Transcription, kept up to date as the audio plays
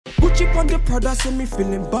chip on the product, say me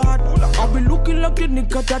feeling bad. I be looking like the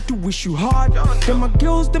nigga that you wish you had. Them my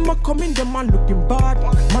girls, them a coming, them a looking bad.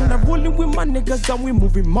 Man, I'm rolling with my niggas and we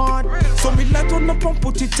moving mad. So me light on up and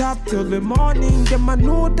put it up till the morning. Them I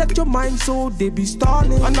know that your mind, so they be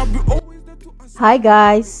stalling. And I'll be always there to answer. Hi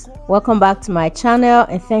guys, welcome back to my channel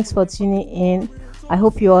and thanks for tuning in. I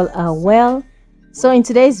hope you all are well. So in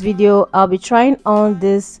today's video, I'll be trying on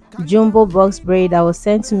this jumbo box braid that was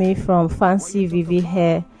sent to me from FANCIVIVI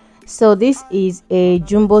hair. So this is a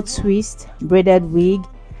jumbo twist braided wig,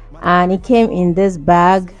 and it came in this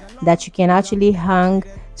bag that you can actually hang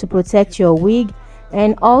to protect your wig.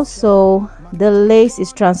 And also the lace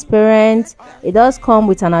is transparent. It does come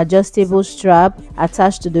with an adjustable strap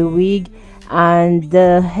attached to the wig, and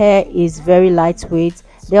the hair is very lightweight.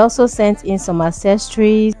 They also sent in some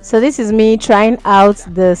accessories. So this is me trying out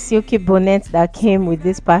the silky bonnet that came with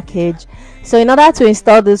this package. So in order to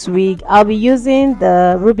install this wig, I'll be using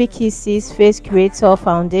the Ruby Kisses Face Creator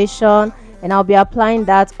foundation, and I'll be applying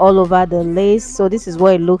that all over the lace. So this is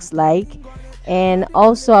what it looks like. And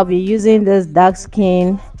also I'll be using this dark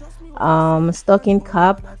skin stocking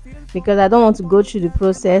cap because I don't want to go through the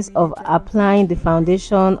process of applying the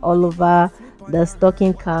foundation all over the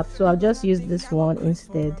stocking cap, so I'll just use this one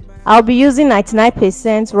instead. I'll be using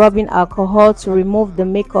 99% rubbing alcohol to remove the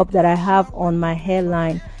makeup that I have on my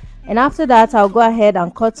hairline, and after that I'll go ahead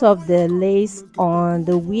and cut off the lace on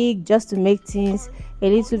the wig just to make things a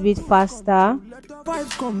little bit faster. Let the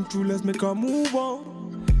vibes come true, let's make a move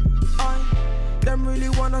on. Them really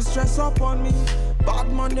wanna stress up on me.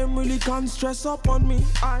 Bad man, them really can't stress up on me.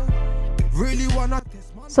 I really wanna.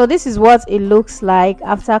 So this is what it looks like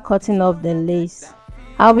after cutting off the lace.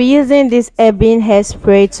 I'll be using this ebony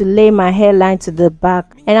hairspray to lay my hairline to the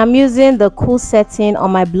back, and I'm using the cool setting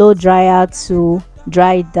on my blow dryer to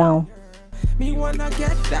dry it down. Me wanna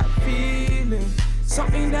get that feeling,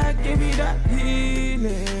 something that give me that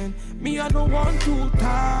healing. Me I don't want to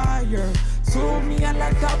tire, so me I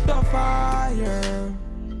light up the fire.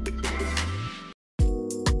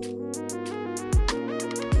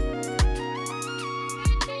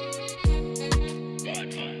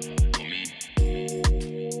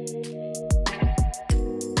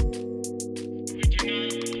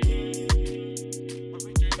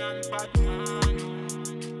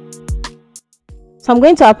 So I'm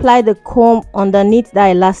going to apply the comb underneath that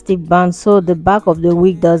elastic band so the back of the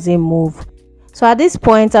wig doesn't move. So at this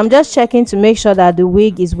point, I'm just checking to make sure that the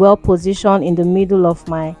wig is well positioned in the middle of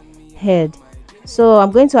my head. So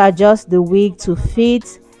I'm going to adjust the wig to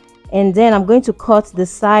fit, and then I'm going to cut the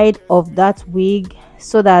side of that wig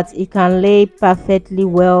so that it can lay perfectly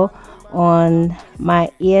well on my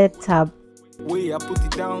ear tab. Way I put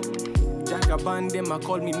it down, Jackaban them I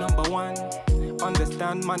call me #1.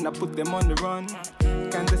 Understand man, I put them on the run.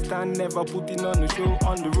 Can't understand, never putting on the show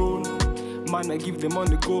on the road. Man, I give them on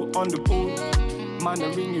the go on the pole. Man,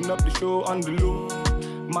 I ringing up the show on the low.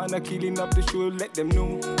 Man, I killing up the show, let them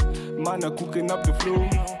know. Man, I cooking up the flow.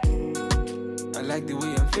 I like the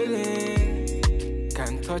way I'm feeling.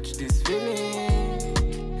 Can't touch this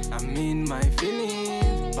feeling. I'm in my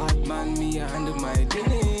feelings. Bad man, me, I handle my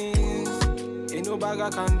dealings. Ain't no bag I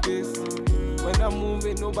can't taste. When I'm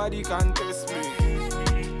moving, nobody can test me.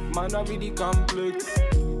 Man, I really complex.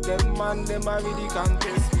 Them man, them I really can't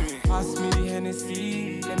test me. Pass me the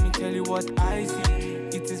Hennessy, let me tell you what I see.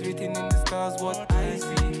 It is written in the stars what I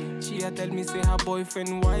see. She a tell me say her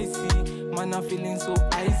boyfriend YC. Man, I feeling so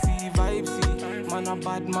icy, vibesy. Man, a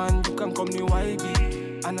bad man, you can call me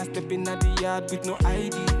YB. And I step in at the yard with no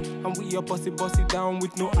ID. And we a bossy down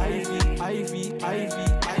with no Ivy.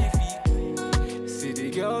 See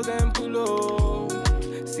the girl them pull up,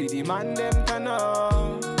 see the man them turn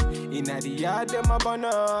up. Inna the yard them a burn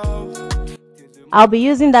up. I'll be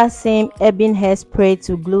using that same ebony hairspray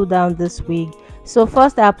to glue down this wig. So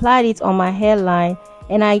first I applied it on my hairline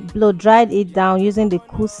and I blow dried it down using the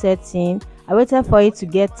cool setting. I waited for it to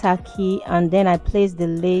get tacky, and then I placed the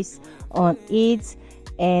lace on it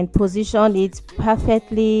and positioned it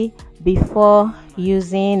perfectly before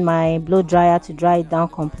using my blow dryer to dry it down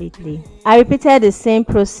completely. I repeated the same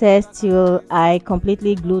process till I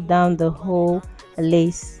completely glued down the whole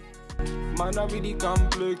lace. Man, I really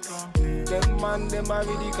complex. Them man, them I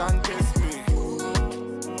really can't test me.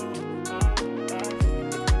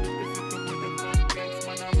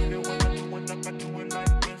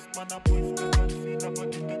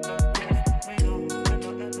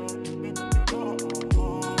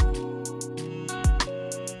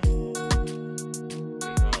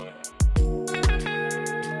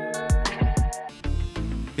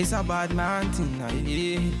 It's a bad man thing,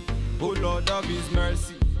 yeah. Oh Lord of His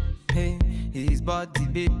mercy, hey, His body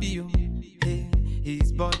baby, oh. Hey,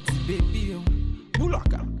 His body, baby, oh.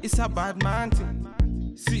 Bulaka, it's a bad man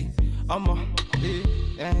thing. See, I'm a,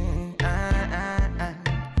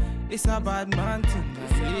 it's a bad man thing.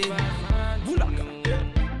 Bulaka,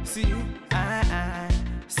 see,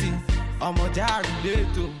 see, I'm a jar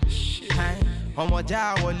relato. I'm a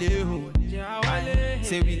jar wale.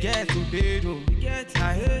 Say we get to bed,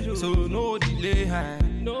 so no delay.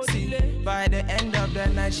 See, by the end of the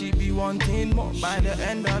night she be wanting more. By the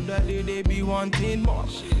end of the day they be wanting more.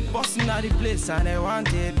 Busting out the place and they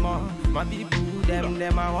wanted more. My people,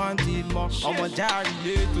 them I wanted more. I'm a jar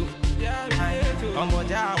relato. I'm a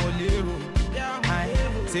jar wale.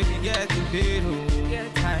 Say we get to bed,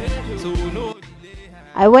 so no delay.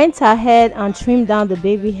 I went ahead and trimmed down the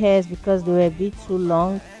baby hairs because they were a bit too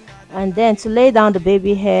long. And then to lay down the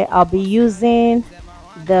baby hair, I'll be using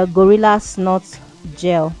the Gorilla Snot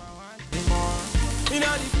gel.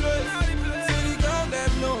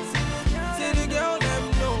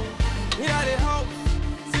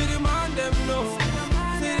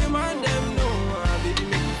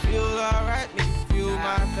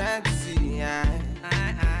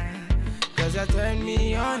 Turn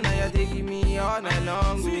me on, now you're taking me all night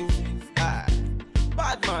long.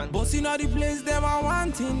 Bad man, bossing all the place, them are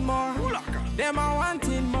wanting more. Them are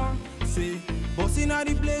wanting more. See, bossing all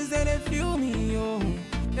the place, then they feel me, yo.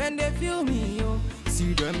 Then they feel me, yo.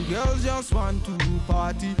 See them girls just want to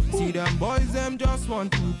party. See them boys, them just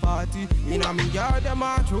want to party. In a me yard, them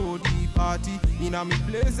a throw the party. In a me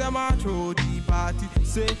place, them a throw the party.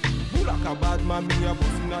 Say, who like a bad man, me a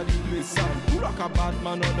bossing all the place. Who like a bad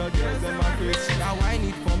man, other girls, them a crazy. She a whine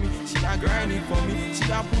it for me, she a grind it for me.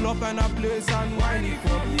 She a pull up in a place and whine it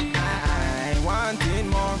for me. I wanting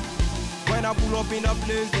more. When I pull up in a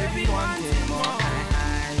place, they be wanting more.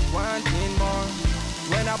 I wanting more.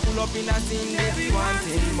 When I pull up in a scene, they be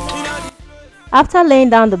wanting more. After laying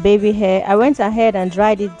down the baby hair, I went ahead and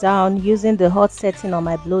dried it down using the hot setting on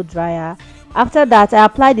my blow dryer. After that, I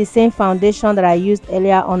applied the same foundation that I used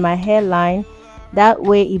earlier on my hairline. That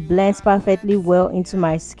way it blends perfectly well into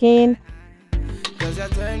my skin.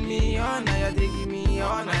 Turn me on, now you're taking me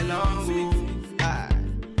all night long.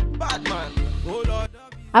 Bad man, hold on.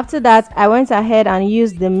 After that, I went ahead and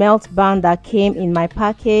used the melt band that came in my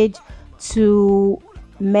package to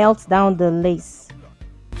melt down the lace.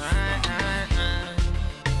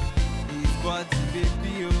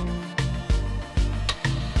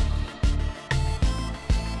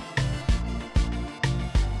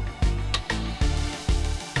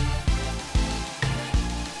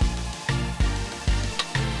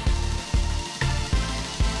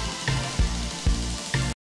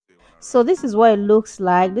 So this is what it looks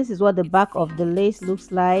like. This is what the back of the lace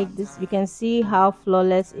looks like. This, you can see how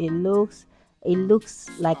flawless it looks. It looks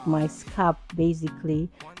like my scalp basically.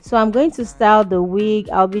 So I'm going to style the wig.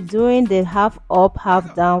 I'll be doing the half up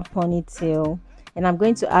half down ponytail, and I'm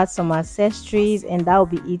going to add some accessories, and that will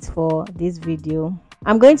be it for this video.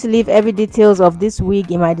 I'm going to leave every details of this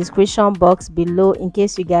wig in my description box below in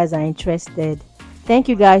case you guys are interested. Thank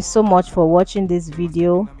you guys so much for watching this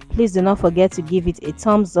video. Please do not forget to give it a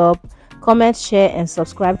thumbs up, comment, share and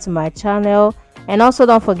subscribe to my channel. And also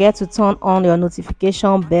don't forget to turn on your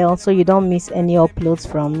notification bell so you don't miss any uploads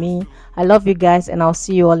from me. I love you guys, and I'll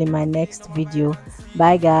see you all in my next video.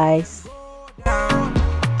 Bye guys.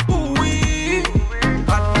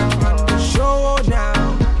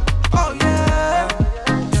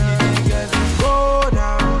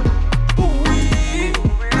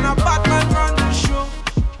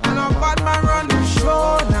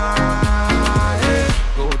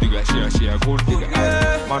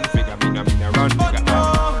 Man figure, me na run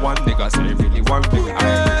nigga. One nigga say really one nigga.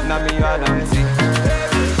 Na me and I'm sick.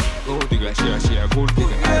 Go digga, she a gold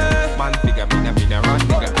digga. Man figure, me na run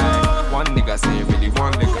nigga. One nigga say really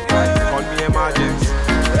one nigga. Call me emergency.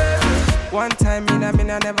 One time me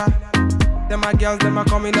na never. Them a girls, them a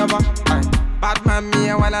coming over. Bad man, me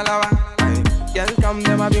a wanna lover. Girl come,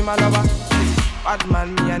 them a be my lover. Bad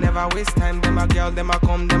man, me a never waste time. Them a girl, them a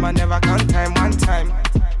come, them a never count time. One time.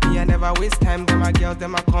 I never waste time, them a girl,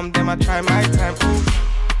 them a come, them a try my time.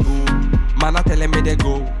 Ooh, man a telling me they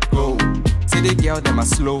go. See the girl, them a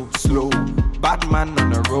slow. Bad man on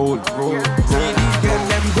the road. See the girl,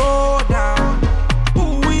 them go